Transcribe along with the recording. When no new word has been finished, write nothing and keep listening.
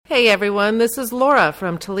Hey everyone, this is Laura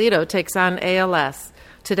from Toledo Takes on ALS.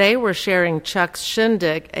 Today we're sharing Chuck's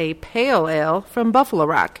Shindig, a pale ale from Buffalo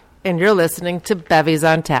Rock. And you're listening to Bevies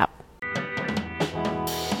on Tap.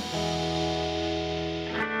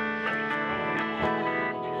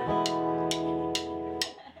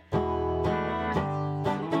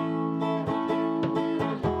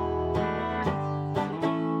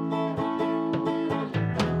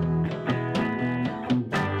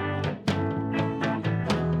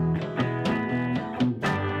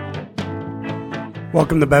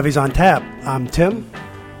 Welcome to Bevies on Tap. I'm Tim.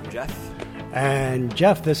 I'm Jeff. And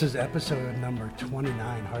Jeff, this is episode number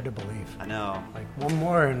 29. Hard to believe. I know. Like one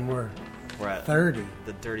more and we're at 30.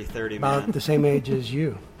 The dirty 30, About man. the same age as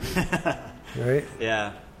you. Right?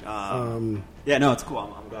 Yeah. Yeah, no, it's cool.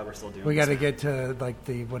 I'm glad we're still doing We this. got to get to like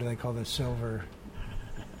the, what do they call the silver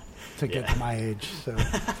to get to my age. So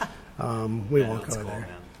we won't go cool, there.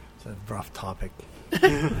 Man. It's a rough topic.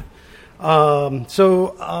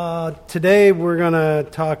 Today we're going to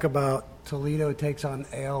talk about Toledo Takes on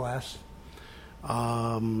ALS.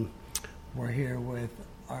 We're here with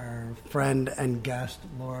our friend and guest,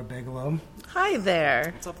 Laura Bigelow. Hi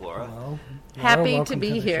there. What's up, Laura? Hello. Happy Laura, to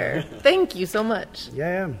be the here. show. Thank you so much.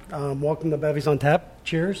 Yeah. Welcome to Bevies on Tap.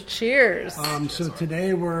 Cheers. Cheers. So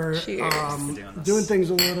today we're Cheers. doing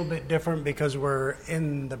things a little bit different because we're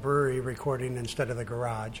in the brewery recording instead of the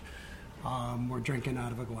garage. We're drinking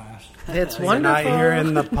out of a glass. It's We're wonderful. not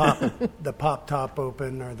hearing the pop top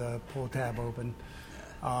open or the pull tab open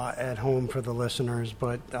at home for the listeners.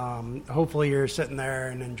 But hopefully you're sitting there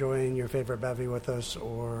and enjoying your favorite bevy with us,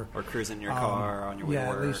 or cruising in your car on your way to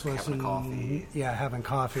work, at least having coffee. Yeah, having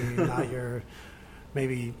coffee, not your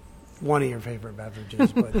maybe one of your favorite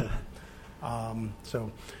beverages. But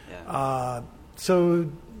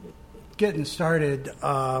so getting started,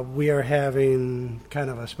 we are having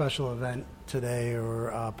kind of a special event today, or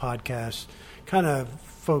a podcast kind of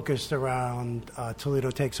focused around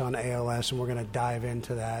Toledo Takes on ALS, and we're going to dive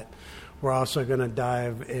into that. We're also going to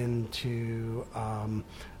dive into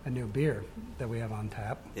a new beer that we have on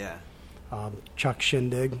tap. Yeah. Chuck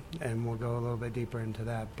Shindig, and we'll go a little bit deeper into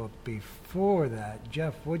that. But before that,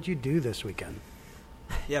 Jeff, what'd you do this weekend?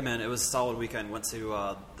 Yeah, man, it was a solid weekend. Went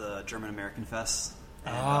to the German American Fest.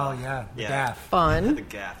 And, the GAF. Fun. The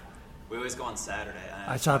GAF. We always go on Saturday.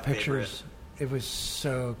 I saw pictures. It was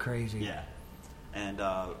so crazy. Yeah. And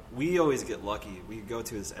we always get lucky. We go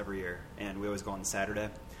to this every year, and we always go on Saturday.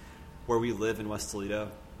 Where we live in West Toledo,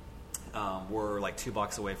 we're like 2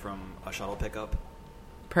 blocks away from a shuttle pickup.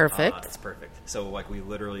 Perfect. It's perfect. So like we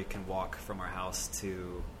literally can walk from our house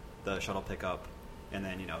to the shuttle pickup, and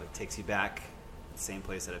then it takes you back the same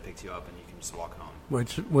place that it picked you up, and you can just walk home.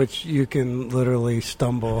 Which you can literally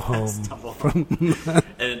stumble home from.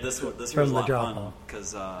 And this year was a lot of fun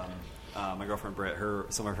because my girlfriend Britt,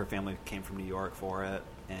 some of her family came from New York for it.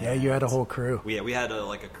 And yeah, you had a whole crew. We had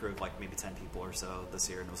a crew of like maybe 10 people or so this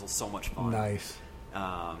year, and it was so much fun. Nice.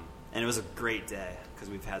 And it was a great day because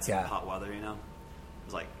we've had some hot weather. It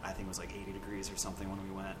was I think it was like 80 degrees or something when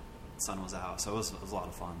we went. The sun was out, so it was a lot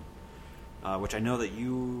of fun. Which I know that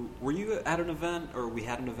were you at an event, or we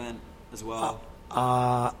had an event as well?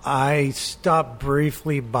 I stopped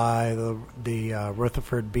briefly by the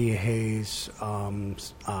Rutherford B. Hayes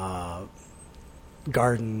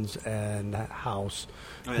Gardens and House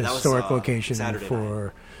historic location Saturday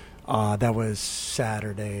for that was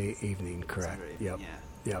Saturday evening, correct? Saturday, yep.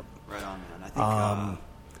 Yeah. Yep. Right on, man. I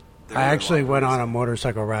think I actually went on a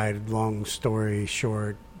motorcycle ride, long story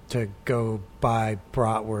short, to go buy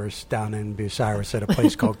bratwurst down in Bucyrus at a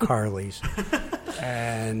place called Carly's.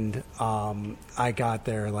 And I got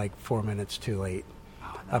there like 4 minutes too late.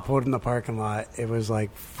 Oh, no. I pulled in the parking lot. It was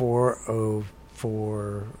like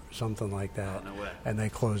 4:04, something like that. Oh, no way. And they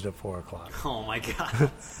closed at 4 o'clock. Oh, my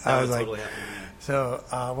God. I was like, totally happen to me. So,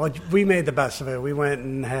 we made the best of it. We went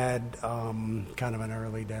and had kind of an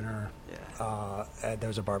early dinner. Yeah.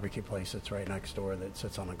 There's a barbecue place that's right next door that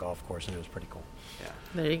sits on a golf course, and it was pretty cool. Yeah.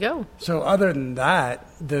 There you go. So other than that,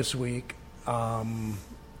 this week, I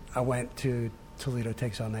went to Toledo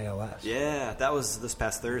Takes on ALS. Yeah, that was this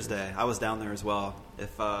past Thursday. I was down there as well.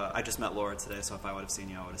 If I just met Laura today, so if I would have seen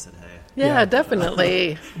you, I would have said hey. Yeah,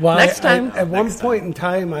 definitely. Well, Next time. At one point in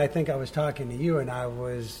time, I think I was talking to you, and I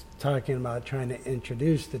was talking about trying to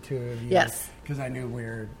introduce the two of you. Yes. Because I knew we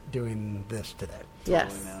were doing this today.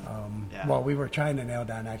 Yes. Totally, man. Well, we were trying to nail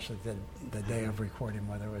down actually the day of recording,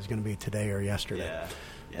 whether it was going to be today or yesterday.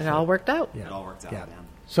 Yeah. It all worked out. It all worked out, man.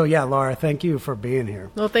 So, Laura, thank you for being here.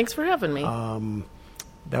 Well, thanks for having me.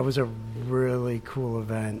 That was a really cool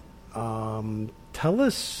event. Tell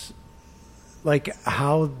us,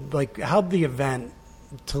 how the event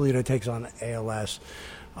Toledo Takes on ALS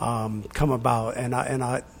come about. And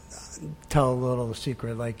I tell a little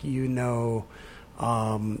secret, like, John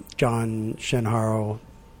Shinharl,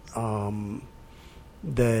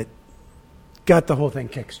 that got the whole thing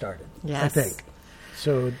kick-started, yes. I think.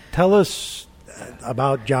 So tell us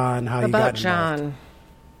about John, how you got involved. About John.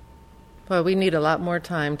 Well, we need a lot more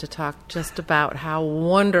time to talk just about how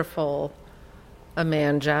wonderful a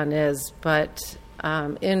man John is. But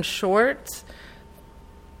in short,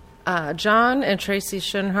 John and Tracy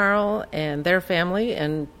Shinharl and their family,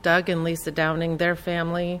 and Doug and Lisa Downing, their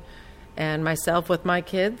family, and myself with my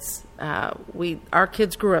kids, our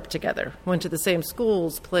kids grew up together, went to the same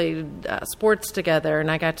schools, played sports together,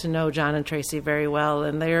 and I got to know John and Tracy very well,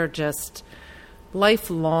 and they're just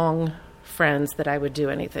lifelong friends that I would do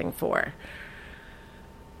anything for.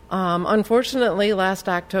 Unfortunately, last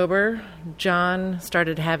October, John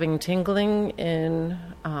started having tingling in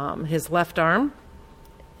his left arm,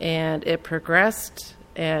 and it progressed,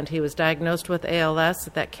 and he was diagnosed with ALS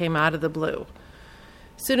that came out of the blue.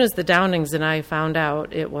 As soon as the Downings and I found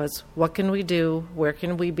out, it was, what can we do? Where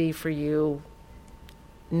can we be for you?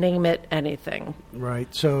 Name it, anything.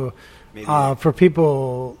 Right. So for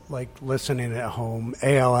people like listening at home,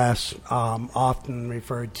 ALS, often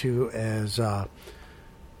referred to as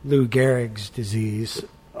Lou Gehrig's disease.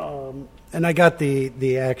 And I got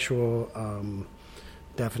the actual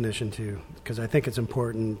definition too, because I think it's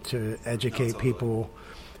important to educate people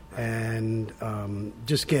and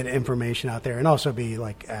just get information out there and also be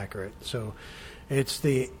like accurate. So it's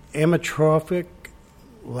the amyotrophic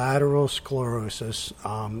lateral sclerosis,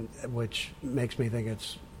 which makes me think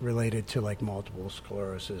it's related to like multiple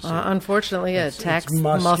sclerosis. Unfortunately, it attacks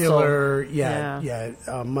muscular,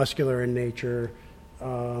 muscle. Muscular in nature,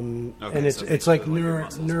 Okay, and it's like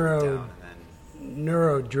neuro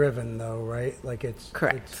driven though, right? Like it's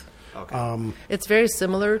correct. Okay. It's very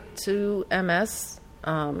similar to MS.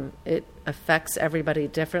 It affects everybody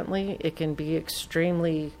differently. It can be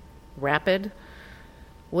extremely rapid,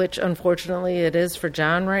 which unfortunately it is for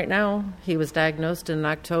John right now. He was diagnosed in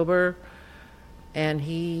October, and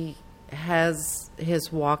he has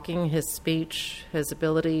his walking, his speech, his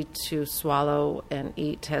ability to swallow and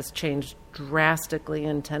eat has changed drastically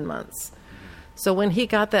in 10 months. So when he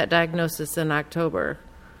got that diagnosis in October,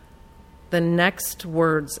 the next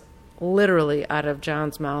words literally out of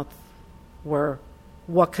John's mouth were,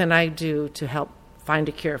 what can I do to help find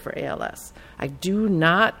a cure for ALS? I do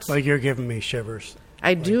not... Like you're giving me shivers.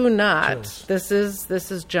 I do not. Chills.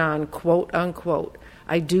 This is John, quote unquote.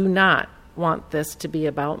 I do not want this to be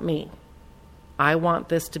about me. I want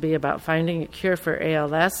this to be about finding a cure for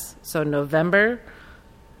ALS. So November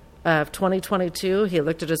of 2022, he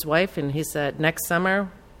looked at his wife and he said, next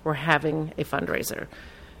summer, we're having a fundraiser.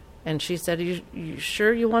 And she said, you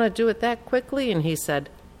sure you want to do it that quickly? And he said,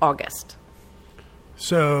 August.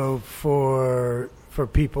 So for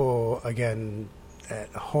people, again, at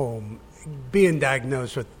home, being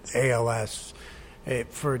diagnosed with ALS,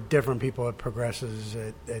 for different people, it progresses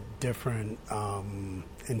at different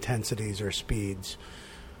intensities or speeds.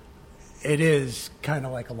 It is kind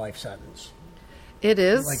of like a life sentence. It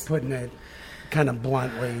is. Like putting it kind of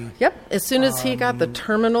bluntly. Yep. As soon as he got the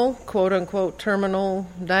terminal, quote unquote, terminal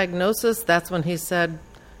diagnosis, that's when he said,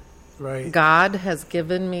 right. God has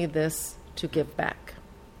given me this to give back.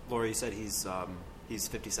 Laura, you said he's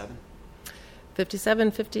 57?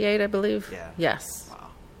 57, 58, I believe. Yeah. Yes. Wow.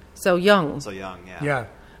 So young. So young, yeah. Yeah.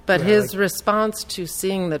 But his response to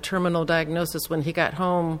seeing the terminal diagnosis when he got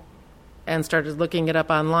home and started looking it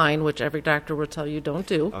up online, which every doctor will tell you don't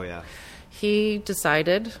do. Oh, yeah. He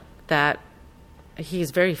decided that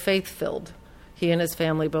he's very faith-filled. He and his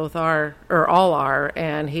family both are, or all are,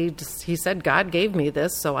 and he said, God gave me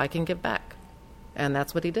this so I can give back. And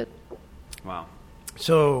that's what he did. Wow.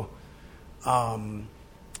 So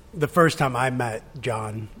the first time I met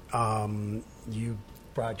John, you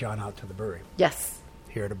brought John out to the brewery. Yes.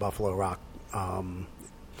 Here at Buffalo Rock.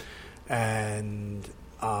 And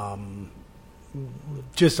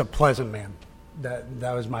just a pleasant man.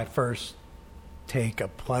 That was my first take, a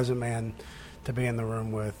pleasant man to be in the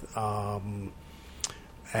room with.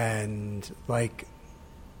 And like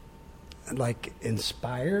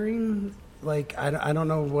inspiring, like I don't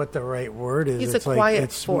know what the right word is. He's it's a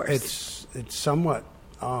quiet force. It's somewhat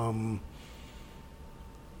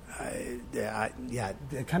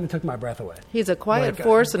it kind of took my breath away. He's a quiet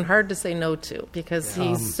force and hard to say no to because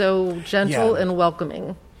he's so gentle and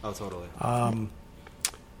welcoming. Oh, totally.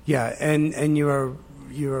 And you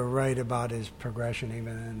were right about his progression,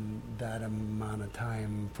 even in that amount of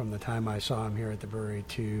time, from the time I saw him here at the brewery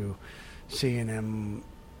to seeing him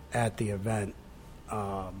at the event.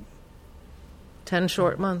 10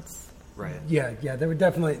 short months. Right. Yeah, there were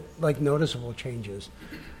definitely like noticeable changes,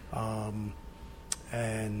 and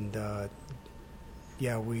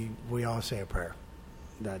we all say a prayer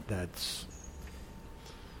that's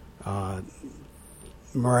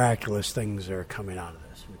miraculous things are coming out of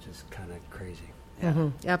this, which is kind of crazy. Yeah.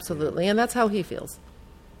 Mm-hmm. Absolutely, and that's how he feels.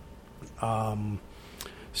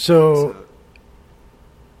 So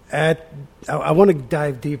I want to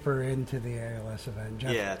dive deeper into the ALS event.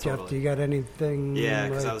 Jeff, Yeah, totally. Jeff, do you got anything? Yeah,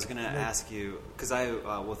 because I was going to ask you, because I,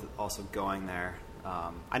 with also going there,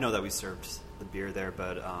 I know that we served the beer there,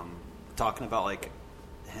 but talking about like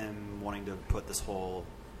him wanting to put this whole,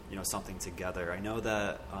 something together. I know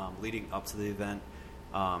that leading up to the event,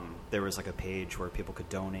 there was like a page where people could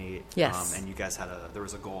donate. Yes. And you guys there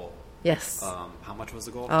was a goal. Yes. How much was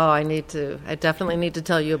the goal? Oh, I definitely need to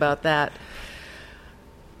tell you about that.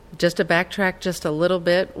 Just to backtrack just a little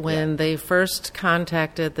bit, when they first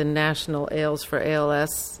contacted the National Ales for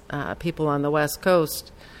ALS people on the West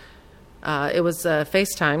Coast, it was a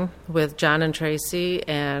FaceTime with John and Tracy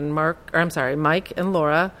and Mike and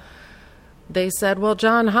Laura. They said, "Well,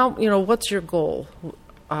 John, what's your goal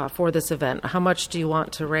for this event? How much do you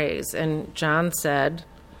want to raise?" And John said,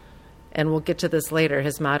 and we'll get to this later,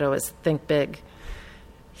 his motto is "Think Big."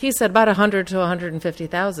 He said about 100 to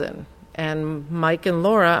 150,000. And Mike and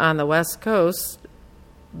Laura on the West Coast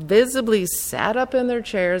visibly sat up in their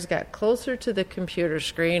chairs, got closer to the computer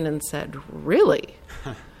screen, and said, "Really?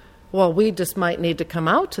 Well, we just might need to come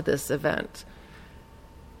out to this event."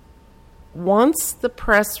 Once the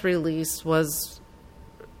press release was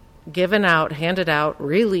given out, handed out,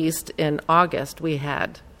 released in August, we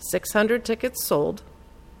had 600 tickets sold.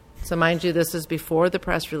 So mind you, this is before the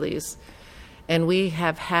press release. And we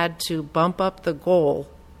have had to bump up the goal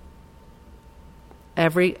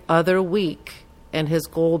every other week, and his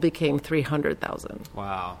goal became 300,000.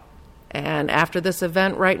 Wow. And after this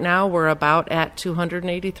event right now, we're about at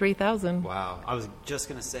 283,000. Wow. I was just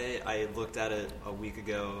going to say, I looked at it a week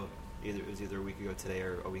ago, it was either a week ago today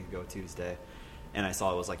or a week ago Tuesday, and I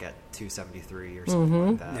saw it was like at 273 or something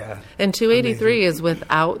like that. Yeah. And 283 is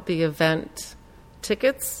without the event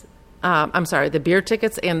tickets. The beer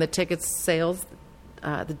tickets and the tickets sales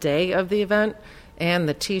the day of the event, and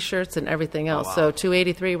the T-shirts and everything else. Oh, wow. So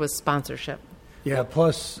 283 was sponsorship. Yeah,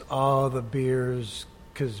 plus all the beers,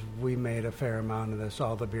 because we made a fair amount of this,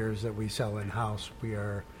 all the beers that we sell in-house, we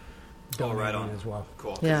are donating as well.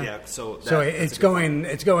 Cool. Yeah. So it's going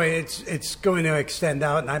to extend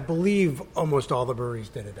out, and I believe almost all the breweries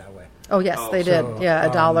did it that way. Oh, yes, they did. So, Yeah,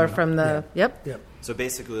 $1 from the... yeah. Yep. So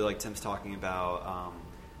basically, like Tim's talking about,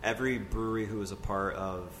 every brewery who was a part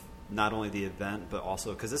of not only the event, but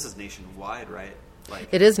also, because this is nationwide, right? Like,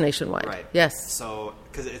 it is nationwide. Right. Yes. So,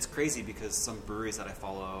 because it's crazy, because some breweries that I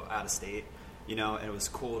follow out of state, and it was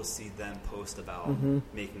cool to see them post about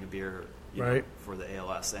making a beer for the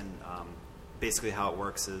ALS. And basically how it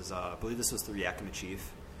works is, I believe this was through Yakima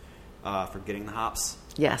Chief for getting the hops.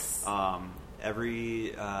 Yes.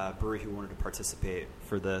 Every brewery who wanted to participate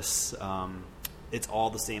for this, it's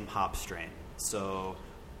all the same hop strain. So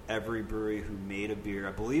every brewery who made a beer,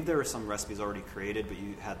 I believe there were some recipes already created, but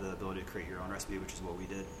you had the ability to create your own recipe, which is what we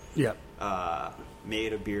did. Yeah.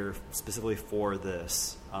 Made a beer specifically for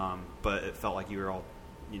this, but it felt like you were all,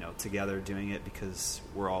 together doing it, because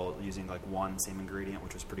we're all using like one same ingredient,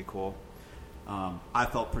 which was pretty cool. I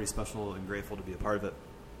felt pretty special and grateful to be a part of it,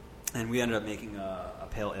 and we ended up making a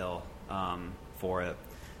pale ale for it.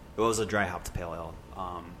 It was a dry hopped pale ale.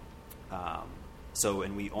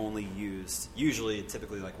 And we only used,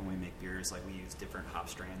 typically like when we make beers, like we use different hop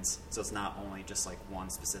strains. So it's not only just like one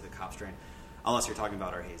specific hop strain, unless you're talking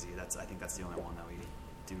about our hazy. I think that's the only one that we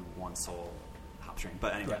do one sole hop strain.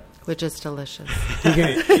 But anyway. Which is delicious.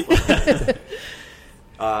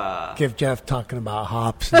 Give Jeff talking about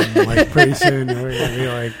hops, and like pretty soon we're going to be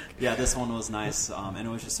like... Yeah, this one was nice, and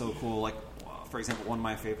it was just so cool. Like, for example, one of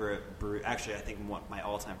my favorite brewery, actually I think my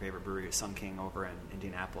all-time favorite brewery is Sun King over in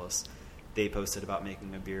Indianapolis. They posted about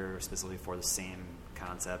making a beer specifically for the same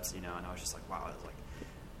concepts, and I was just like, wow,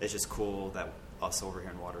 it's just cool that us over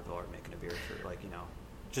here in Waterville are making a beer for,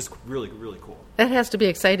 just really, really cool. That has to be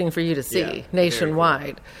exciting for you to see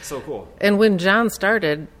nationwide. Cool. So cool. And when John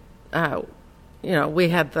started, we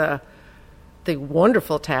had the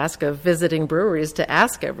wonderful task of visiting breweries to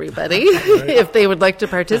ask everybody if they would like to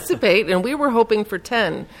participate, and we were hoping for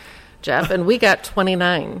 10. Jeff, and we got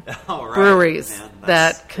 29 breweries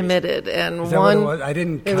that committed, and one. I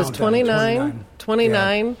didn't. It was 29.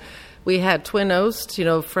 29. Yeah. We had Twin Oast,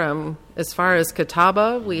 from as far as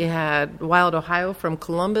Catawba. We had Wild Ohio from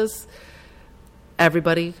Columbus.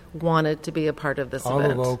 Everybody wanted to be a part of this event. All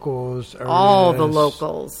the locals. All the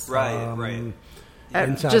locals. Right.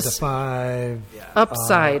 Inside just the Five. Yeah.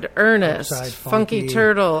 Upside, Ernest, Upside, Funky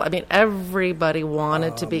Turtle. I mean, everybody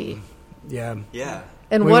wanted to be. Yeah. Yeah.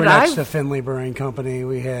 And we what were next I've to Finley Brewing Company.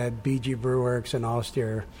 We had BG Brewworks and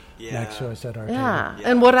Austere next to us at our yeah. table.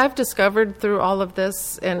 And what I've discovered through all of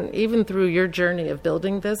this, and even through your journey of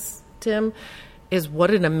building this, Tim, is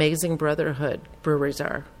what an amazing brotherhood breweries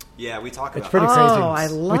are. Yeah, we talk about It's pretty that. crazy. Oh, I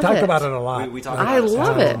love We talk it. about it a lot. We talk I about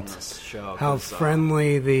love it it. on this show. How 'cause,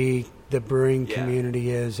 friendly the brewing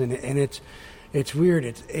community is, and it's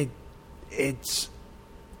weird. It's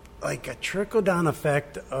like a trickle down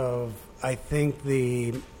effect of, I think,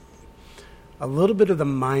 a little bit of the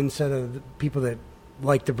mindset of the people that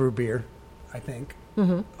like to brew beer. I think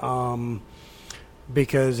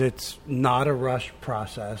because it's not a rush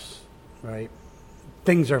process, right?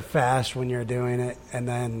 Things are fast when you're doing it, and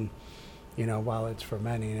then, while it's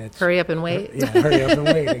fermenting, it's Hurry up and wait. Yeah, hurry up and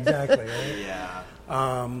wait. Exactly. Right?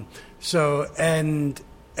 Yeah. So and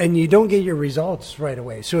you don't get your results right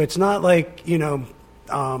away. So it's not like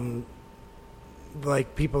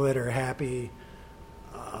like people that are happy.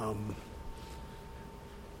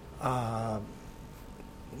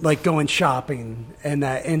 Like going shopping and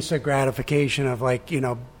that instant gratification of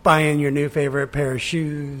buying your new favorite pair of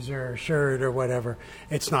shoes or shirt or whatever.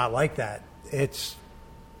 It's not like that. It's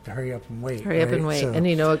hurry up and wait. Hurry up and wait, and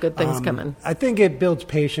a good thing's coming. I think it builds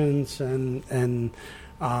patience and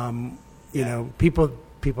people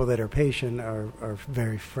that are patient are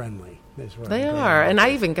very friendly. Is what They I'm are, getting and at.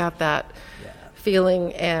 I even got that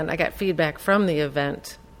feeling, and I got feedback from the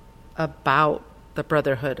event about the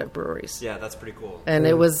brotherhood of breweries. Yeah, that's pretty cool. And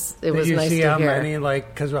it was Did you nice see to how hear. many,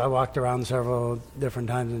 because I walked around several different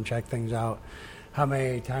times and checked things out, how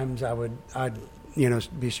many times I'd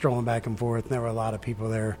be strolling back and forth, and there were a lot of people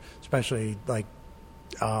there, especially the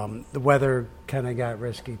weather kind of got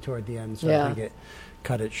risky toward the end, so I think it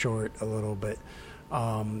cut it short a little bit.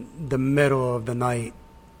 The middle of the night,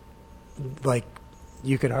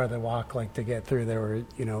 you could hardly walk to get through. There were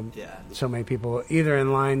so many people either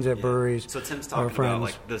in lines at breweries. So Tim's or talking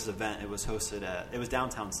friends. about this event. It was hosted it was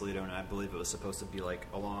downtown Toledo, and I believe it was supposed to be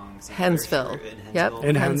along St. Hensville. Clair Street in Yep. Hensville.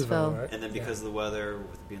 In Hensville. Hensville, right? And then because of the weather,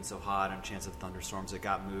 with it being so hot and chance of thunderstorms, it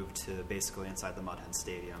got moved to basically inside the Mud Hen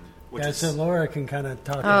Stadium. Which is, So Laura can kind of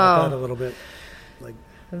talk about that a little bit.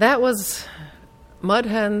 That was Mud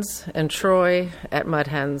Hens and Troy at Mud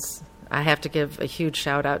Hens. I have to give a huge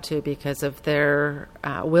shout out to because of their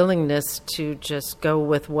willingness to just go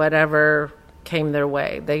with whatever came their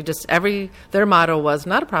way. They just their motto was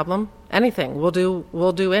not a problem, anything.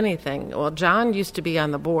 We'll do anything. Well, John used to be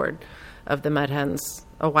on the board of the Mud Hens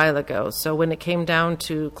a while ago. So when it came down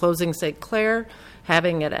to closing St. Clair,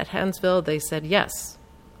 having it at Hensville, they said yes,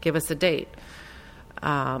 give us a date.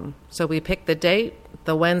 So we picked the date.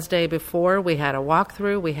 The Wednesday before, we had a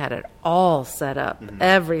walkthrough. We had it all set up,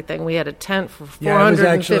 everything. We had a tent for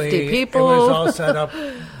 450 people. It was all set up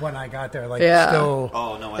when I got there. Still.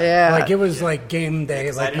 Oh no! Way. Yeah. It was game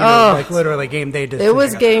day. Literally game day. It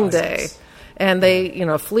was game day, and they,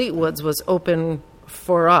 Fleetwood's was open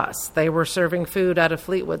for us. They were serving food out of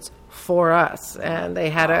Fleetwood's for us, and they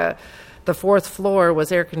had the fourth floor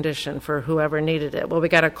was air conditioned for whoever needed it. Well, we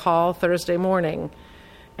got a call Thursday morning,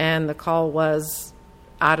 and the call was,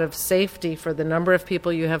 out of safety for the number of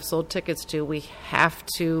people you have sold tickets to, we have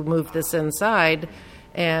to move this inside.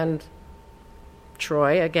 And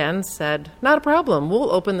Troy, again, said, not a problem.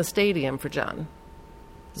 We'll open the stadium for John.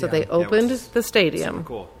 So they opened the stadium. Super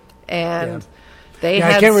cool. And they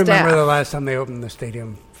had I can't staff. remember the last time they opened the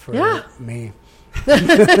stadium for me. So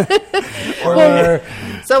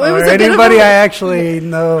it was a bit anybody of I actually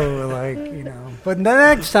know, But the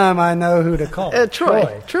next time I know who to call.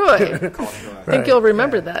 Troy. I think you'll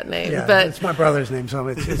remember that name. Yeah, but it's my brother's name, so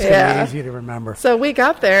it's going to be easy to remember. So we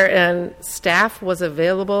got there, and staff was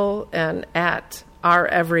available and at our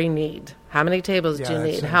every need. How many tables do you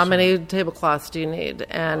need? How many tablecloths do you need?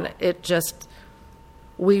 And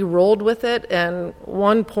we rolled with it. And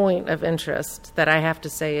one point of interest that I have to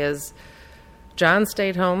say is John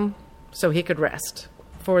stayed home so he could rest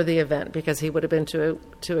for the event because he would have been too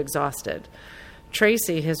exhausted.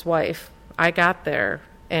 Tracy, his wife, I got there,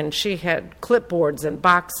 and she had clipboards and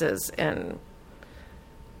boxes, and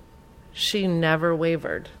she never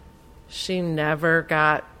wavered. She never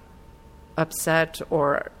got upset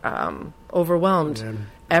or overwhelmed. Yeah.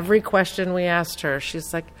 Every question we asked her,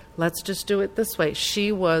 she's like, let's just do it this way.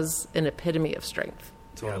 She was an epitome of strength.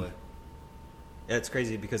 Totally. Yeah, it's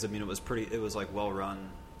crazy because it was well run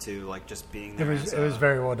too, just being there. It was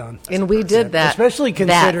very well done. And we did that, especially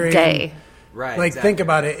considering that day. Right. Think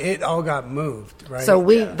about it. It all got moved, right? So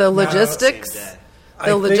the logistics.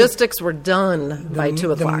 The logistics were done by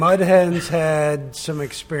 2 o'clock. The Mud Hens had some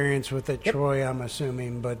experience with it, Troy, I'm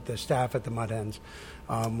assuming, but the staff at the Mud Hens,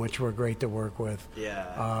 which were great to work with.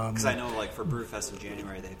 Yeah, because I know, like, for Brewfest in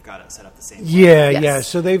January, they've got it set up the same way. Yeah.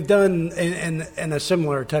 So they've done in a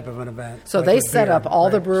similar type of an event. So like they set up all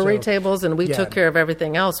the brewery So, tables, and we took care of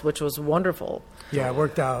everything else, which was wonderful. Yeah, it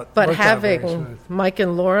worked out. But worked out very having smooth. Mike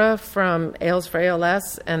and Laura from Ales for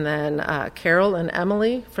ALS, and then Carol and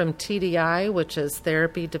Emily from TDI, which is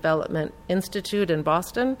Therapy Development Institute in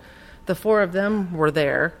Boston, the 4 of them were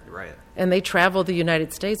there. Right. And they traveled the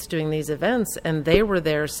United States doing these events, and they were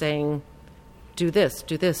there saying, do this,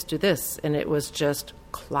 do this, do this. And it was just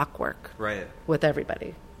clockwork with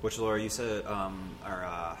everybody. Which, Laura, you said, how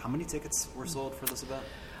many tickets were sold for this event?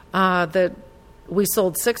 We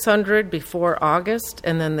sold 600 before August,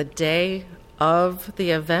 and then the day of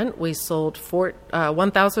the event, we sold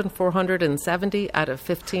 1,470 out of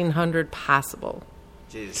 1,500 possible.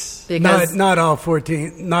 Jeez. Because Not all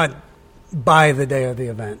 14, not by the day of the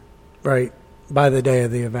event, right? By the day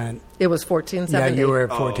of the event. it was 1,470. Yeah, you were at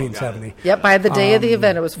 1470. Yep, by the day of the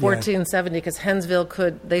event, it was 1,470 because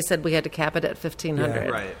Hensville they said we had to cap it at 1,500.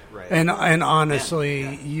 Yeah. Right. And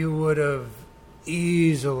honestly, you would have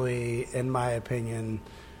easily, in my opinion,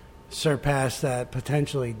 surpassed that,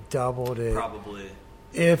 potentially doubled it. Probably.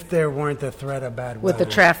 If there weren't the threat of bad weather. With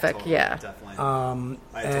the traffic, Totally, yeah. Definitely.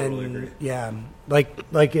 I totally agree. Yeah,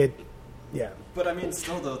 like it, yeah. But, I mean,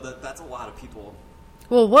 still, though, that's a lot of people.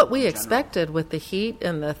 Well, what we expected with the heat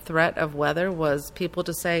and the threat of weather was people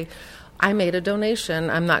to say, I made a donation.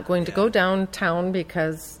 I'm not going to go downtown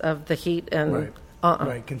because of the heat and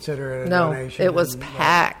Right, consider it a donation. No, it was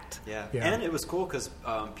packed. Yeah, and it was cool because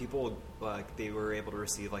people, like, they were able to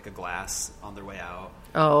receive, like, a glass on their way out.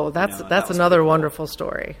 Oh, that's that was another pretty cool. wonderful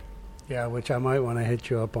story. Yeah, which I might want to hit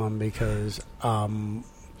you up on because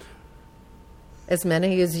As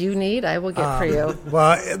many as you need, I will get for you.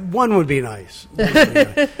 well, one would be nice.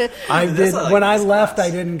 I did when I left. glass.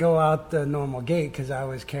 I didn't go out the normal gate because I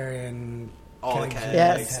was carrying All the kegs. kegs.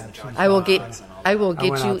 Yes, and junk I will box get. and all I that. will I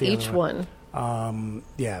get went you out the each other one.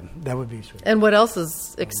 Yeah, that would be sweet. And what else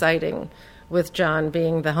is exciting with John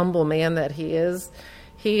being the humble man that he is?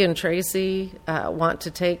 He and Tracy want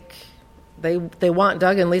to take. They want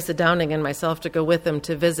Doug and Lisa Downing and myself to go with them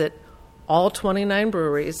to visit all 29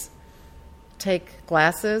 breweries, take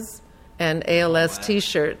glasses and ALS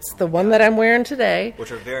T-shirts. The one that I'm wearing today.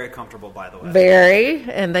 Which are very comfortable, by the way. Very,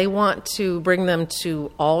 and they want to bring them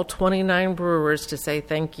to all 29 brewers to say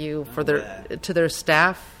thank you for to their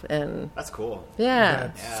staff, and That's cool.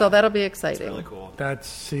 yeah, so that'll be exciting. That's really cool. That's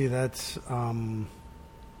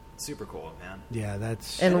Super cool, man. yeah,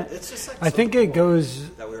 that's. And It's just like I so think cool it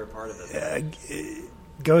goes that we were a part of it.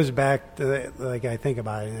 goes back to like I think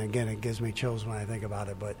about it, and again, it gives me chills when I think about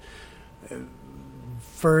it. But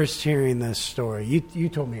first hearing this story, you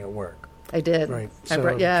told me at work. I did. Right. I So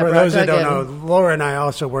brought for those that Doug don't in. know, Laura and I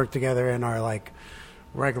also work together in our like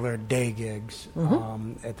regular day gigs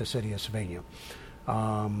Mm-hmm. at the city of Sylvania.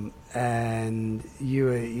 And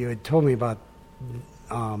you had told me about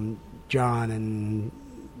John and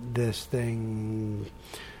this thing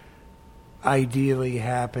ideally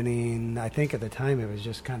happening. I think at the time it was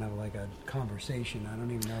just kind of like a conversation. I don't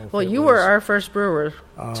even know if Well, it you was, were our first brewer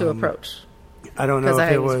to approach. I don't know Because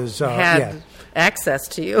if I it was had access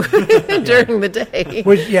to you during the day.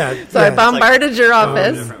 Which, So I bombarded your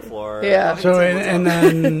office. Different floor. Yeah. So and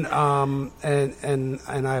then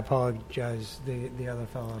and I apologize. The other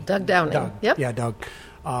fellow, Doug Downing. Doug. Yep. Yeah, Doug.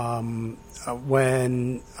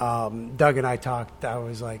 When Doug and I talked, I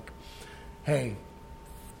was like, "Hey,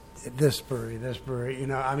 this brewery." You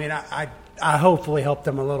know, I mean, I hopefully helped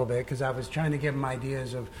them a little bit because I was trying to give them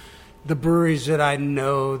ideas of the breweries that I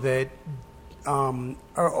know that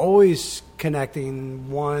are always connecting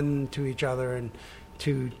one to each other and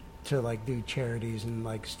to like do charities and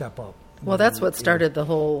like step up. Well, that's what started the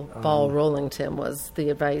whole ball rolling, Tim, was the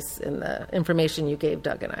advice and the information you gave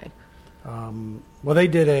Doug and I. Well, they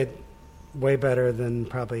did it way better than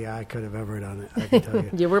probably I could have ever done it, I can tell you.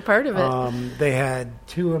 You were part of it. They had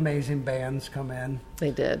two amazing bands come in.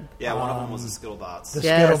 They did. Yeah, one of them was the Skittlebots. The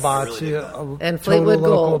Yes. Skittlebots, Really dig that. And total Fleetwood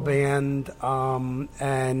local Gold. band.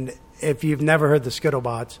 And if you've never heard the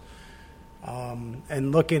Skittlebots,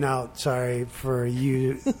 and looking out, sorry for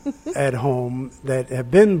you at home that have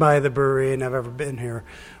been by the brewery and have ever been here,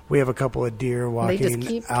 we have a couple of deer They just walking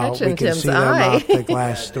keep out. catching We can Tim's see them eye. out the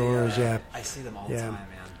glass doors. Yeah, I see them all the Yeah. time, man.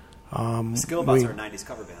 Skittlebots are a 90s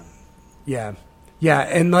cover band. yeah,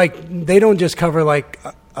 and like they don't just cover like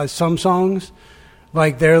some songs,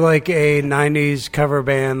 like they're like a '90s cover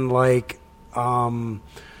band. Like,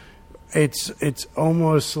 it's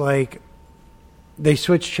almost like they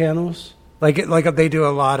switch channels. Like they do a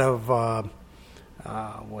lot of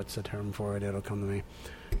what's the term for it? It'll come to me.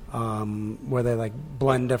 Where they like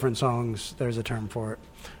blend different songs. There's a term for it.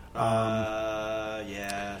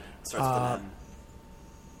 Yeah. Starts with an N.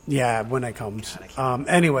 Yeah, when it comes.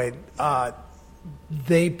 Anyway,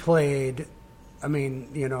 they played. I mean,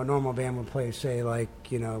 a normal band would play, say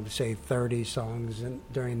 30 songs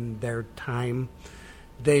during their time.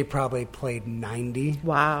 They probably played 90.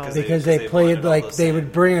 Wow. Because they played they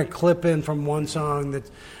would bring a clip in from one song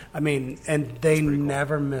and they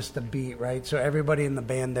never missed a beat, right? So everybody in the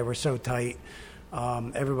band, they were so tight.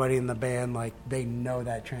 Everybody in the band, they know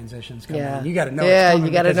that transition's coming. Yeah. You got to know it's coming. Yeah,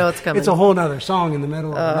 you got to know it's coming. It's a whole other song in the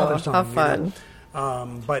middle of another song. How fun.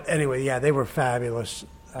 But anyway, yeah, they were fabulous.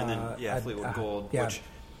 And then, Fleetwood Gold, which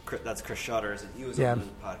that's Chris Shutters, and he was on the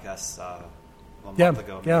podcast a month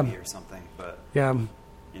ago, maybe, or something. But,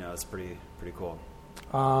 it's pretty cool.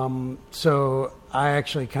 So I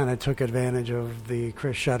actually kind of took advantage of the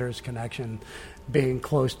Chris Shutters connection, being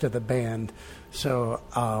close to the band. So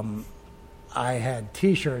I had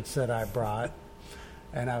T-shirts that I brought,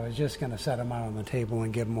 and I was just going to set them out on the table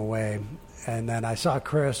and give them away. And then I saw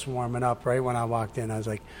Chris warming up right when I walked in. I was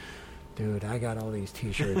like, dude, I got all these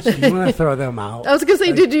T-shirts. Do you want to throw them out? I was going to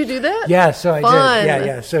say, did you do that? Yeah, so I did.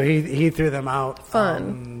 Yeah. So he threw them out.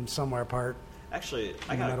 Fun. Somewhere apart. Actually,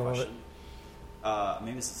 I got a question.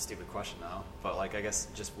 Maybe it's a stupid question now, but I guess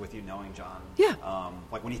just with you knowing John,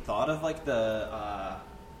 when he thought of the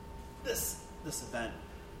this event,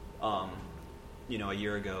 a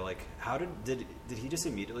year ago, how did he just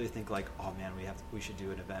immediately think oh man, we should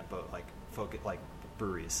do an event, but focus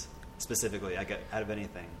breweries specifically, out of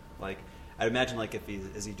anything, I'd imagine if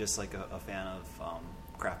is he just a fan of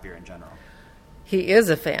craft beer in general? He is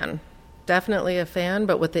a fan. Definitely a fan,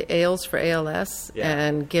 but with the ales for ALS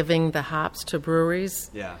and giving the hops to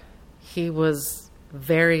breweries, he was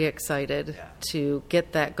very excited to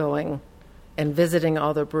get that going and visiting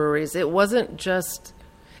all the breweries. It was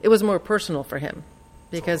more personal for him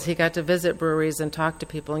because he got to visit breweries and talk to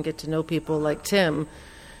people and get to know people like Tim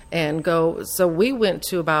and go. So we went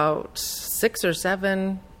to about 6 or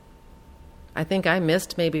 7. I think I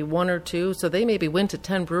missed maybe 1 or 2. So they maybe went to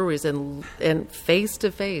 10 breweries and face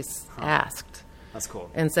to face asked. That's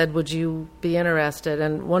cool. And said, would you be interested?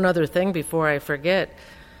 And one other thing before I forget,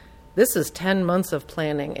 this is 10 months of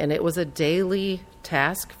planning, and it was a daily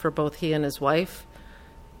task for both he and his wife.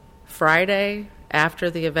 Friday after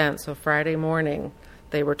the event, so Friday morning,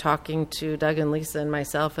 they were talking to Doug and Lisa and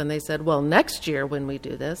myself, and they said, well, next year when we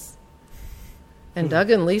do this. And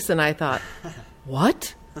Doug and Lisa and I thought,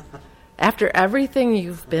 what? After everything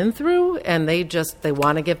you've been through, and they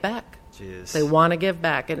want to give back. Jeez. They want to give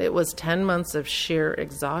back, and it was 10 months of sheer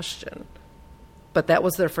exhaustion. But that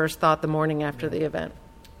was their first thought the morning after the event.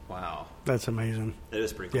 Wow. That's amazing. It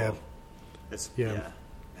is pretty cool. Yeah.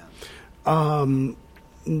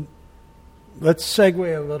 Let's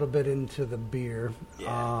segue a little bit into the beer.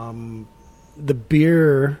 Yeah. The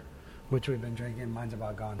beer, which we've been drinking, mine's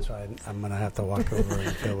about gone, so I'm going to have to walk over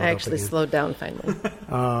and fill it I up actually again. slowed down finally.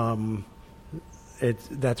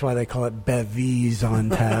 That's why they call it Bevies on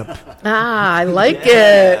tap. I like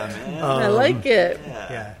it. Man. I like it.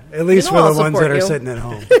 Yeah, at least for the ones that are sitting at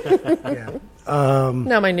home.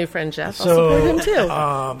 Now my new friend Jeff, I'll support him too.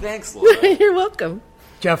 Thanks, Laura. You're welcome.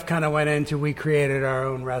 Jeff kind of went into, we created our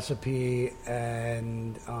own recipe,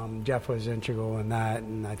 and Jeff was integral in that,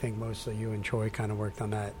 and I think mostly you and Troy kind of worked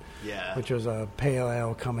on that. Yeah. Which was a pale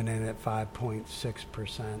ale coming in at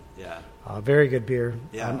 5.6%. Yeah. Very good beer.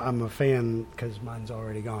 Yeah. I'm a fan because mine's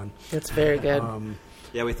already gone. It's very good.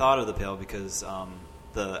 Yeah, we thought of the pale because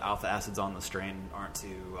the alpha acids on the strain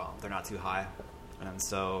they're not too high, and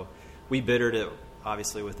so we bittered it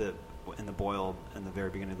obviously with it in the boil, in the very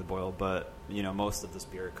beginning of the boil, but most of this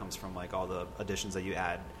beer comes from all the additions that you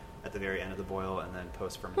add at the very end of the boil and then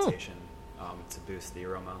post fermentation to boost the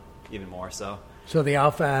aroma even more. So the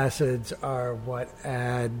alpha acids are what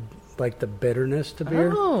add the bitterness to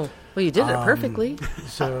beer. Oh, well, you did it perfectly.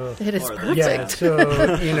 So it is perfect. Yeah,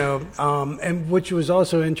 so and which was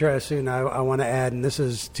also interesting. I want to add, and this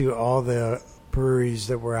is to all the breweries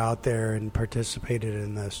that were out there and participated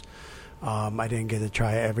in this. I didn't get to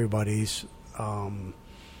try everybody's,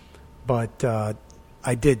 but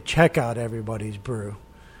I did check out everybody's brew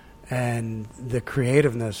and the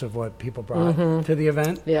creativeness of what people brought to the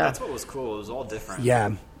event. Yeah, that's what was cool. It was all different.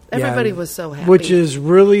 Yeah. Everybody was so happy. Which is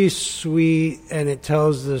really sweet, and it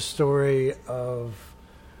tells the story of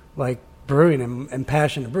brewing and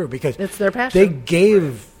passion to brew, because it's their passion.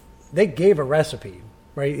 They gave a recipe,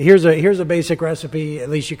 right? Here's a basic recipe, at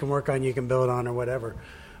least you can work on, you can build on or whatever.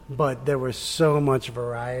 But there was so much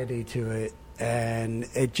variety to it, and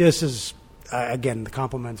it just is again the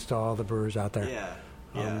compliments to all the brewers out there. Yeah,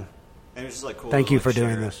 and it's just like cool. Thank you like, for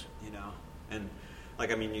doing share, this. You know, and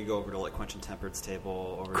like I mean, you go over to like Quench and Tempered's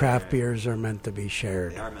table. Over Craft there, beers are meant to be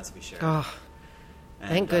shared. They are meant to be shared. Oh, and,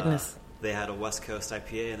 thank goodness. They had a West Coast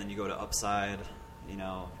IPA, and then you go to Upside, you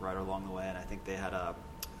know, right along the way, and I think they had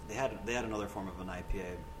another form of an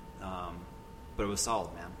IPA, but it was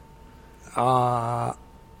solid, man.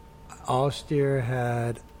 Austere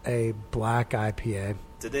had a black IPA.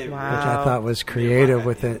 Did they? Wow. Which I thought was creative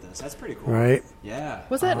with it. That's pretty cool, right? Yeah.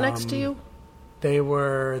 Was that next to you? They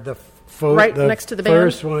were the next to the band?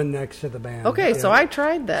 first one next to the band. Okay, yeah. so I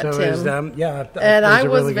tried that, so Tim. it was them, yeah, and I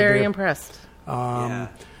was really very beer. impressed. Yeah.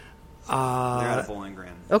 They're out of Bowling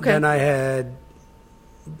Green. Okay. Then I had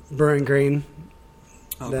Burn Green,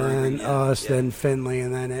 Oh, then Bowling Green, yeah. us, Yeah. then Finley,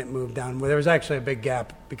 and then it moved down. Well, there was actually a big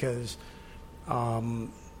gap because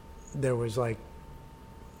there was like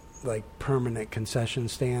permanent concession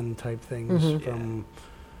stand type things from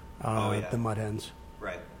the Mud Hens.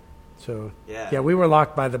 Right. So Yeah. we were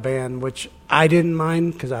locked by the band, which I didn't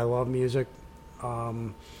mind because I love music.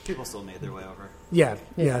 People still made their way over. Yeah.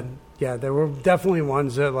 There were definitely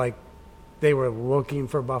ones that like they were looking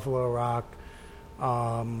for Buffalo Rock.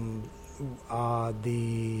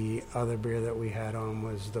 The other beer that we had on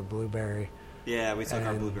was the Blueberry. Yeah, we took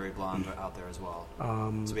our Blueberry Blonde out there as well.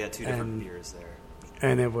 So we had two different beers there.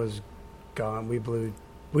 And it was gone. We blew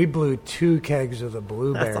 2 kegs of the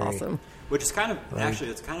Blueberry. That's awesome. Which is kind of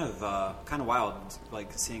it's kind of wild,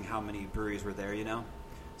 like seeing how many breweries were there. You know,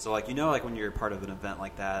 so like like when you're part of an event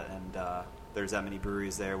like that, and there's that many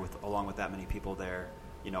breweries there along with that many people there,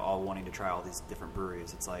 you know, all wanting to try all these different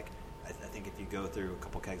breweries. It's like I think if you go through a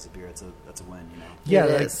couple kegs of beer, that's a win. You know.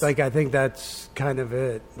 Yeah, like I think that's kind of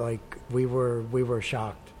it. Like we were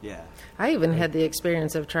shocked. Yeah. I even had the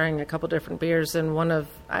experience of trying a couple different beers, and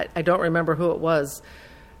I don't remember who it was.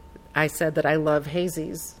 I said that I love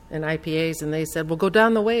hazies and IPAs, and they said, well, go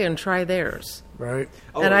down the way and try theirs. Right.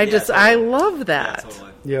 Oh, and yeah, I love that. Yeah,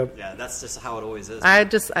 totally. Yep. Yeah, that's just how it always is.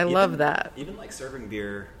 I love that. Even like serving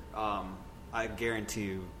beer, I guarantee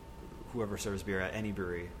you, whoever serves beer at any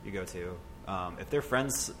brewery you go to, if they're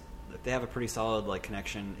friends, if they have a pretty solid like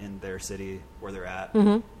connection in their city where they're at,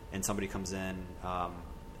 and somebody comes in,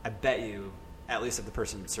 I bet you, at least if the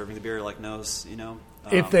person serving the beer like knows, you know.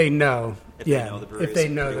 If they know. They know the breweries, if they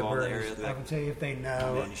know the all breweries. area, I would say if they know.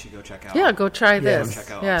 Oh, man, you should go check out. Yeah, go try this. Go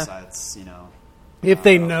check out yeah. Upsides, you know. If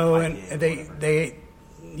they know, and IPA, they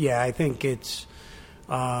I think it's.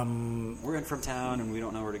 We're in from town and we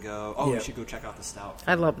don't know where to go. Oh, Yeah. we should go check out the stout.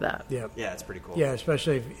 I love that. Yeah. Yeah, it's pretty cool. Yeah,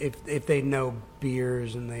 especially if they know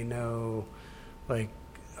beers and they know like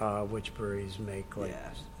which breweries make like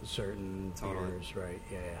certain Totally. beers, right?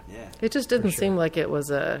 Yeah. It just didn't sure. seem like it was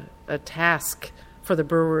a task for the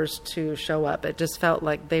brewers to show up. It just felt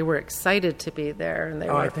like they were excited to be there, and they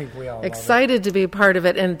were I think we all love excited to be part of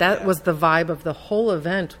it. And that was the vibe of the whole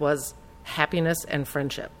event, was happiness and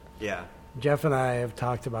friendship. Yeah. Jeff and I have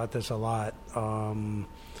talked about this a lot, even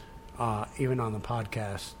on the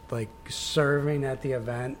podcast. Like serving at the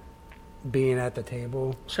event, being at the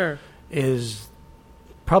table, Sure. is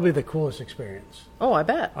probably the coolest experience. Oh, I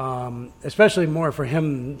bet. Especially more for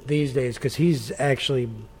him these days because he's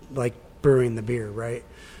actually like brewing the beer, right?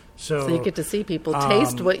 So you get to see people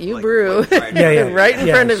taste what you brew right right in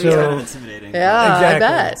front of It's you. kind of intimidating. Yeah, Exactly. I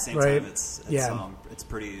bet. At the same Right. time, it's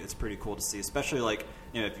pretty cool to see, especially like,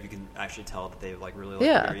 you know, if you can actually tell that they like really like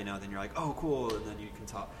beer, you know, then you're like, oh, cool, and then you can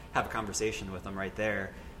have a conversation with them right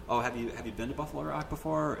there. Oh, have you been to Buffalo Rock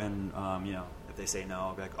before? And you know, if they say no,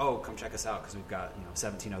 I'll be like, oh, come check us out because we've got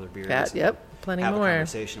 17 other beers. Plenty have more. a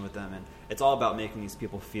conversation with them, and it's all about making these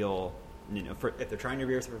people feel. You know, if they're trying your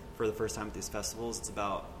beers for the first time at these festivals, it's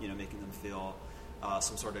about making them feel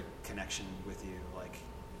some sort of connection with you, like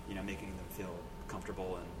making them feel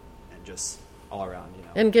comfortable and just all around,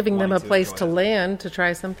 and giving them a wanting place to enjoy it. land to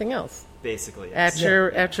try something else. Basically, yes.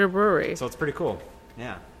 At your brewery. So it's pretty cool.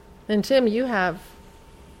 Yeah. And Tim, you have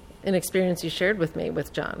an experience you shared with me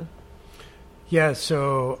with John. Yeah,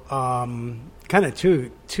 so kind of two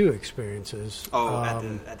experiences. Oh, at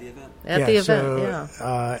the event. At the event,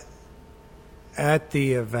 so, at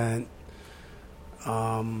the event,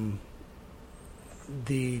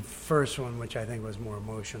 the first one, which I think was more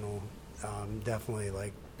emotional, definitely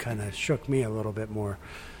like kind of shook me a little bit more.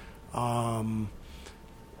 I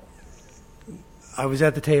was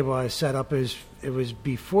at the table. I set up it was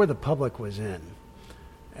before the public was in,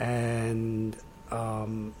 and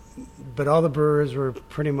but all the brewers were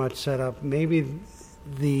pretty much set up. Maybe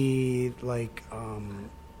the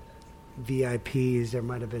VIPs. There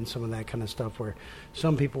might have been some of that kind of stuff where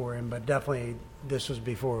some people were in, but definitely this was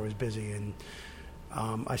before it was busy. And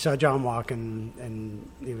I saw John walking, and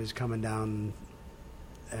he was coming down,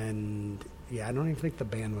 and yeah, I don't even think the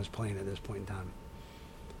band was playing at this point in time,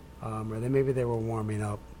 or maybe they were warming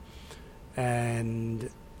up, and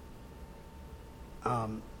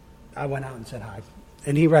I went out and said hi,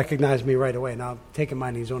 and he recognized me right away. Now, take in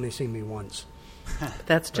mind, he's only seen me once.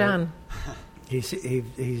 That's John.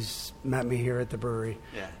 He's met me here at the brewery,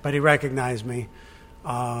 Yeah. but he recognized me,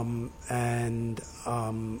 and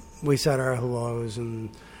we said our hellos, and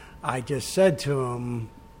I just said to him,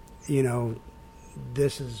 you know,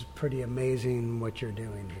 this is pretty amazing what you're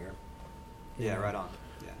doing here. Yeah, right on.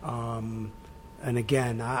 Yeah. And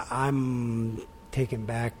again, I'm taken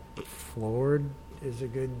back. Floored is a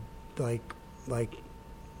good,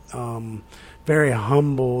 very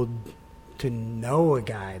humbled to know a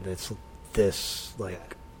guy that's this, I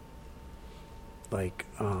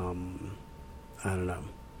don't know,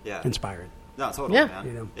 inspired. No, totally, Yeah. man.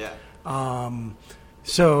 You know? Yeah.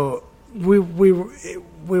 So we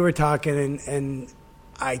were talking, and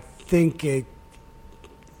I think it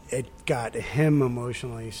got him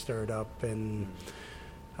emotionally stirred up, and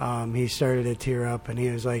he started to tear up, and he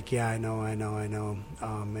was like, "Yeah, I know," and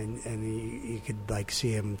you could like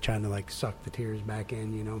see him trying to like suck the tears back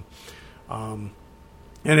in, you know.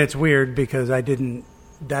 And it's weird because I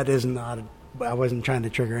wasn't trying to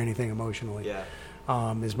trigger anything emotionally,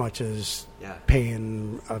 as much as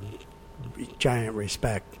paying a giant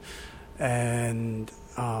respect. And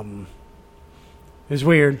it's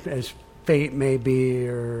weird, as fate may be,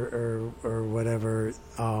 or whatever.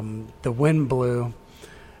 The wind blew,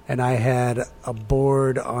 and I had a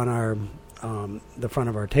board on our the front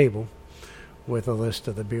of our table with a list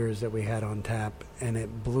of the beers that we had on tap, and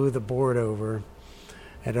it blew the board over.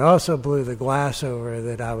 And it also blew the glass over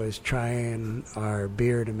that I was trying our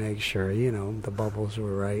beer to make sure, you know, the bubbles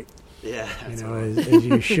were right. Yeah. You know, as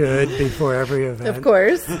you should before every event. Of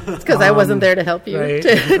course. It's because I wasn't there to help you right,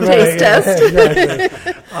 to taste test.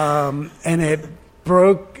 Exactly. And it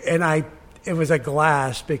broke, and it was a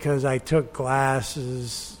glass because I took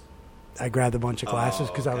glasses. I grabbed a bunch of glasses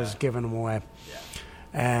because I was giving them away. Yeah.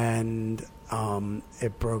 And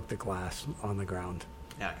it broke the glass on the ground.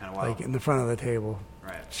 Yeah, kind of wild. Like in the front of the table.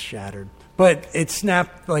 Right. It's shattered. But it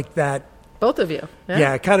snapped like that. Both of you.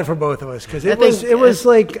 Yeah, kind of for both of us. Because it was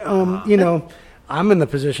like, you know, I'm in the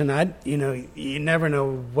position, you never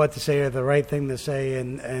know what to say or the right thing to say.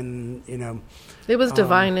 And you know. It was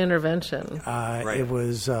divine intervention. Right. It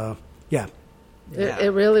was, It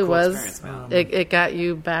really cool was. Man. It got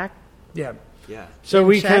you back. Yeah. Yeah. So In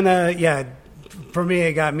we check. kind of, for me,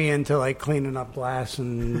 it got me into like cleaning up glass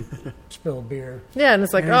and spilled beer. Yeah, and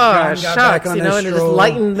it's like, And John got back shucks, on you know, his and it just stroll.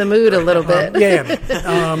 lightened the mood a little bit.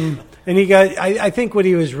 And he got, I think what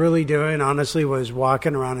he was really doing, honestly, was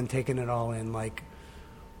walking around and taking it all in like,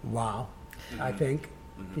 wow, I think.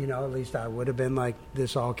 You know, at least I would have been like,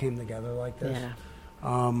 this all came together like this. Yeah.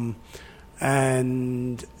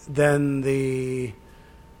 And then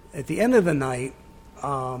at the end of the night,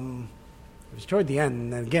 it was toward the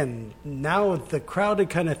end, and again, now the crowd had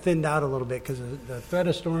kind of thinned out a little bit because the threat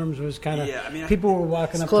of storms was kind of, people were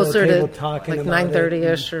walking up to the Closer table to talking like about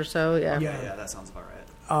 9:30ish or so, yeah. Yeah, that sounds about right.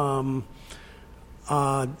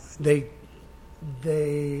 They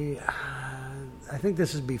I think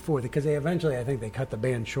this is before, because they eventually, I think they cut the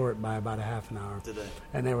band short by about a half an hour. Did they?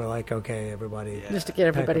 And they were like, okay, everybody. Just to get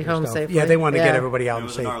everybody pack up your home stuff. safely. Yeah, they wanted to get everybody It out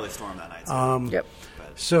was a safe. gnarly storm that night. Yep.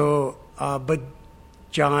 So, but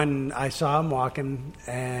John, I saw him walking,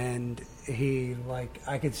 and he, like,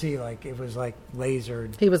 I could see, like, it was like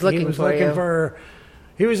lasered. He was looking for you.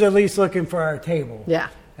 He was at least looking for our table. Yeah.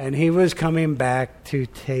 And he was coming back to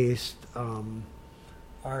taste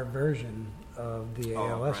our version of the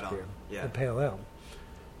ALS right on. beer, Yeah. the Pale Ale.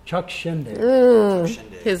 Chuck Shindig.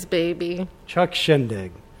 Shindig. His baby. Chuck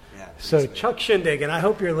Shindig. Yeah, So sweet. Chuck Shindig, and I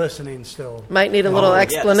hope you're listening still. Might need a little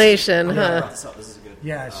yes. explanation, I'm gonna huh? wrap this up. This is good.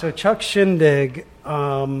 Yeah, so Chuck Shindig,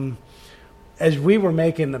 as we were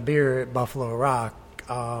making the beer at Buffalo Rock,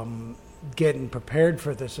 getting prepared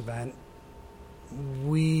for this event,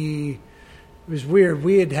 it was weird.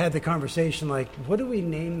 We had the conversation like, what do we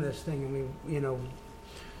name this thing? And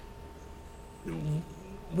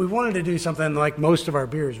we wanted to do something like most of our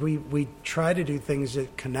beers. We try to do things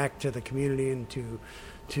that connect to the community and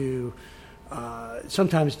to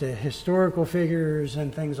sometimes to historical figures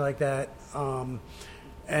and things like that.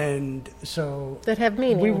 And so That have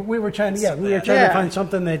meaning. we were trying to, to find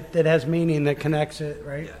something that has meaning, that connects it,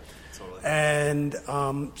 right? Yeah, totally. And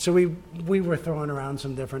so we were throwing around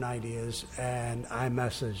some different ideas, and I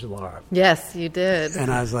messaged Laura. Yes, you did.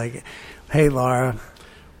 And I was like, hey, Laura,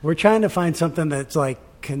 we're trying to find something that's like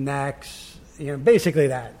connects, basically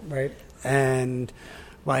that, right? And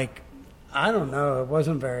like, I don't know, it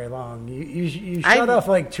wasn't very long. You shot off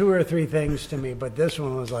like 2 or 3 things to me, but this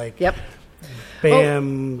one was like, yep,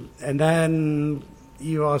 bam. And then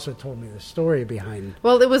you also told me the story behind.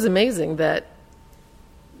 Well, it was amazing that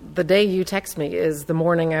the day you text me is the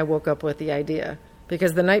morning I woke up with the idea.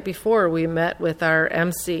 Because the night before, we met with our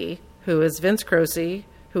MC, who is Vince Croce,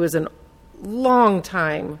 who is a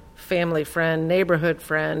longtime family friend, neighborhood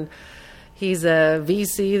friend. He's a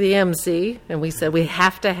VC, the MC, and we said we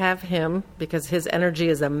have to have him because his energy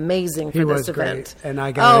is amazing for this event. Great. And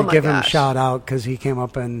I got to give him a shout out because he came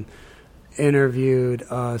up and interviewed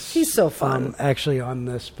us. He's so fun. Actually on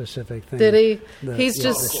this specific thing. Did he? He's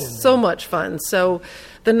just so much fun. So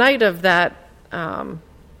the night of that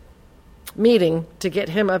meeting, to get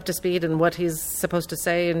him up to speed and what he's supposed to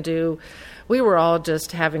say and do, we were all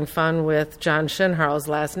just having fun with John Shinharl's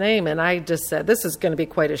last name, and I just said, this is going to be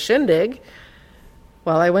quite a shindig.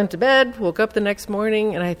 Well, I went to bed, woke up the next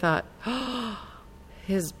morning, and I thought, oh,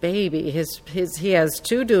 his baby, he has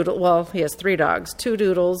 2 doodles, well, he has 3 dogs, 2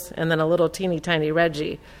 doodles, and then a little teeny tiny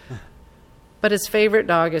Reggie. But his favorite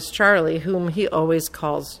dog is Charlie, whom he always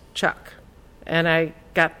calls Chuck. And I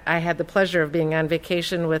had the pleasure of being on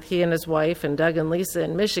vacation with he and his wife and Doug and Lisa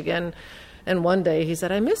in Michigan, and one day he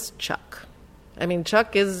said, I miss Chuck. I mean,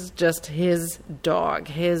 Chuck is just his dog,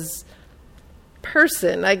 his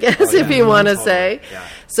person, I guess, if you want to say. Yeah.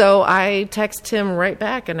 So I text him right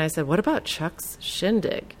back, and I said, what about Chuck's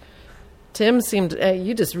Shindig? Tim seemed,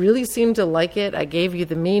 you just really seemed to like it. I gave you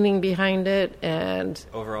the meaning behind it, and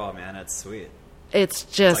overall, man, it's sweet. It's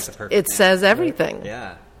just, like it says everything.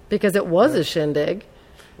 Yeah. Because it was a shindig.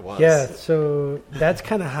 It was. Yeah, so that's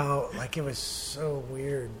kind of how, like, it was so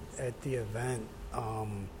weird at the event.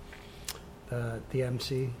 The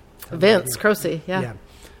MC. Vince Croce, yeah.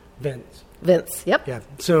 Vince, yep. Yeah,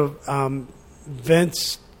 so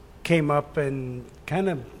Vince came up and kind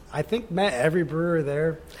of, I think, met every brewer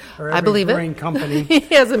there. Or every I believe brewing it. company. He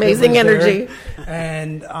has amazing energy.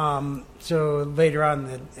 And so later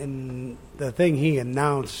on in the thing, he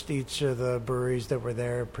announced each of the breweries that were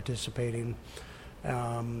there participating.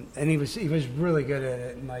 And he was really good at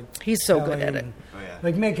it, and like he's so good at it.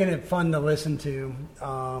 Like making it fun to listen to.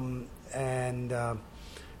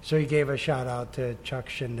 So he gave a shout out to Chuck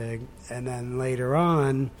Shindig, and then later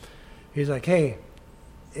on, he's like, "Hey,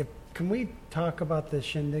 can we talk about the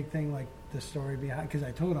Shindig thing, like the story behind?" Because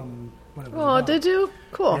I told him what it was. Oh, about. did you?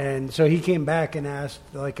 Cool. And so he came back and asked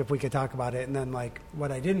like if we could talk about it, and then like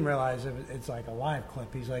what I didn't realize it's like a live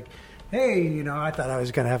clip. He's like, hey, I thought I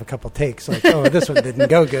was going to have a couple takes. Like, oh, this one didn't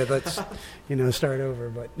go good. Let's, start over.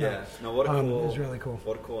 But no, what a cool. It was really cool.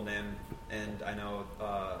 What a cool name. And I know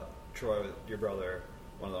Troy, your brother,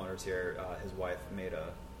 one of the owners here, his wife made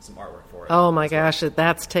some artwork for it. Oh my gosh,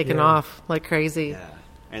 that's taken off like crazy. Yeah,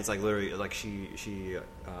 and it's like literally like she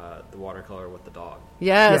the watercolor with the dog.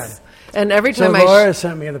 Yes, yeah. And every time Laura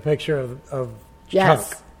sent me the picture of yes.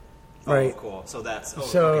 Chuck. Right. Oh, cool. So that's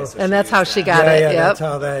and that's how she got it. Yeah, yep. That's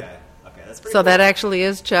how that. Okay, that's pretty so cool. That actually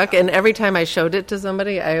is Chuck. And every time I showed it to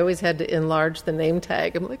somebody, I always had to enlarge the name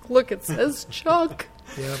tag. I'm like, look, it says Chuck.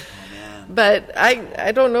 Yep. Oh, man. But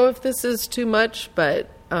I don't know if this is too much, but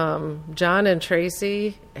John and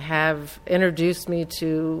Tracy have introduced me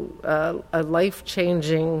to a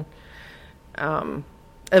life-changing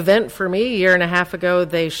event for me. A year and a half ago,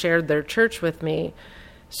 they shared their church with me.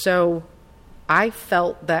 So I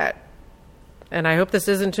felt that, and I hope this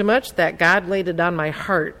isn't too much, that God laid it on my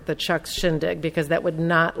heart, the Chuck's Shindig, because that would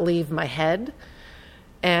not leave my head.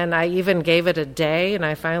 And I even gave it a day, and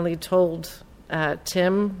I finally told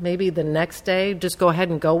Tim maybe the next day, just go ahead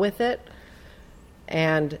and go with it.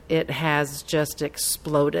 And it has just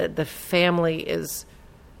exploded. The family is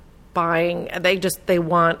buying, they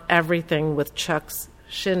want everything with Chuck's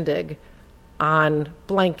Shindig on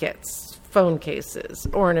blankets, phone cases,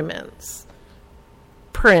 ornaments,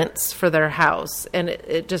 prints for their house. And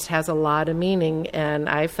it just has a lot of meaning. And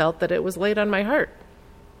I felt that it was laid on my heart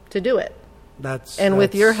to do it.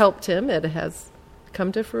 With your help, Tim, it has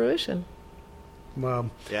come to fruition.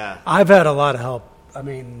 Well, yeah, I've had a lot of help. I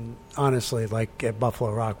mean, honestly, like at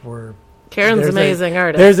Buffalo Rock, Karen's amazing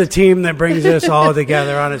artist. There's a team that brings us all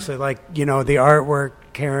together, honestly. Like, the artwork,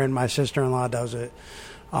 Karen, my sister-in-law, does it.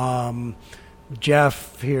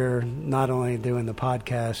 Jeff here, not only doing the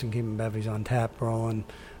podcast and keeping Bevies on Tap rolling,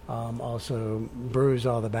 also brews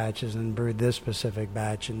all the batches and brewed this specific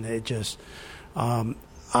batch. And it just,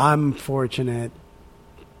 I'm fortunate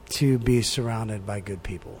to be surrounded by good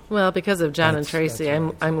people. Well, because of John and Tracy,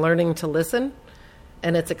 I'm learning to listen,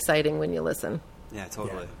 and it's exciting when you listen. Yeah,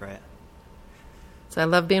 totally, right. So I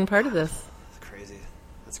love being part of this.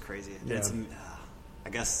 That's crazy. Yeah. It's, I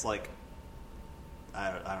guess, like,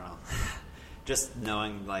 I don't know. Just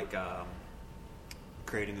knowing, like,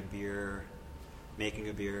 creating a beer, making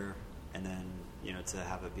a beer, and then, you know, to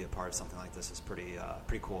have it be a part of something like this is pretty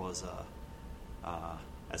cool as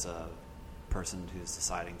a person who's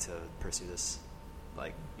deciding to pursue this,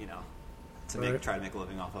 like, you know, to try to make a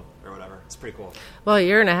living off of or whatever. It's pretty cool. Well, a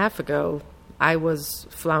year and a half ago, I was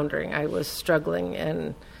floundering. I was struggling,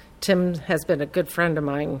 and Tim has been a good friend of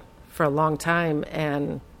mine for a long time,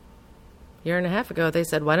 and a year and a half ago, they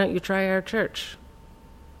said, why don't you try our church?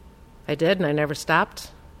 I did, and I never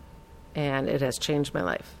stopped, and it has changed my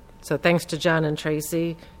life. So thanks to John and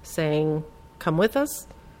Tracy saying, come with us,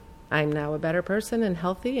 I'm now a better person and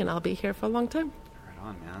healthy, and I'll be here for a long time. Right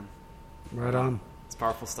on, man. Right on. It's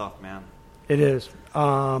powerful stuff, man. It is.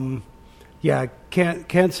 Yeah,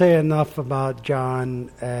 can't say enough about John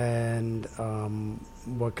and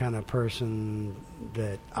what kind of person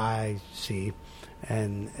that I see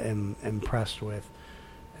and am impressed with.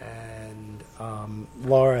 And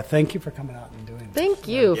Laura, thank you for coming out and doing this. Thank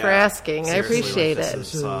you for asking. I appreciate it.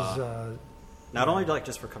 This is not only like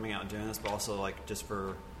just for coming out and doing this, but also like just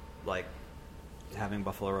for like having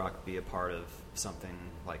Buffalo Rock be a part of something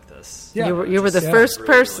like this. Yeah, you were the first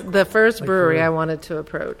person, the first brewery I wanted to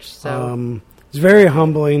approach. So it's very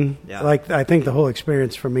humbling. Yeah. Like I think the whole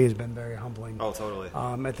experience for me has been very humbling. Oh, totally.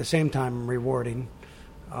 At the same time, rewarding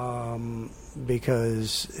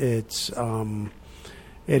because it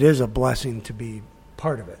is a blessing to be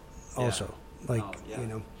part of it. Also, you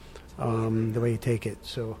know, the way you take it.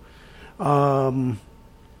 So,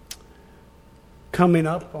 coming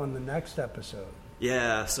up on the next episode.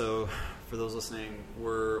 Yeah. So, for those listening,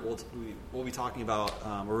 we'll be talking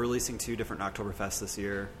about we're releasing 2 different Oktoberfests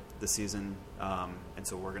this season, and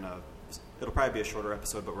so it'll probably be a shorter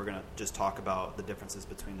episode, but we're gonna just talk about the differences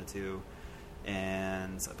between the two.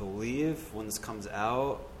 And I believe when this comes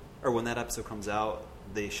out, or when that episode comes out,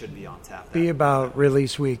 they should be on tap. Be about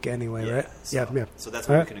release week anyway, right? So, So that's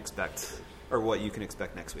what you can expect, or what you can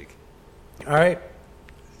expect next week. All right.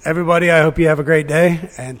 Everybody, I hope you have a great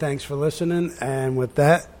day, and thanks for listening. And with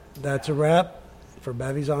that, that's a wrap for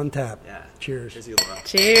Bevies on Tap. Yeah. Cheers. Cheers, Laura.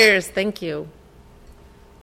 cheers. Thank you.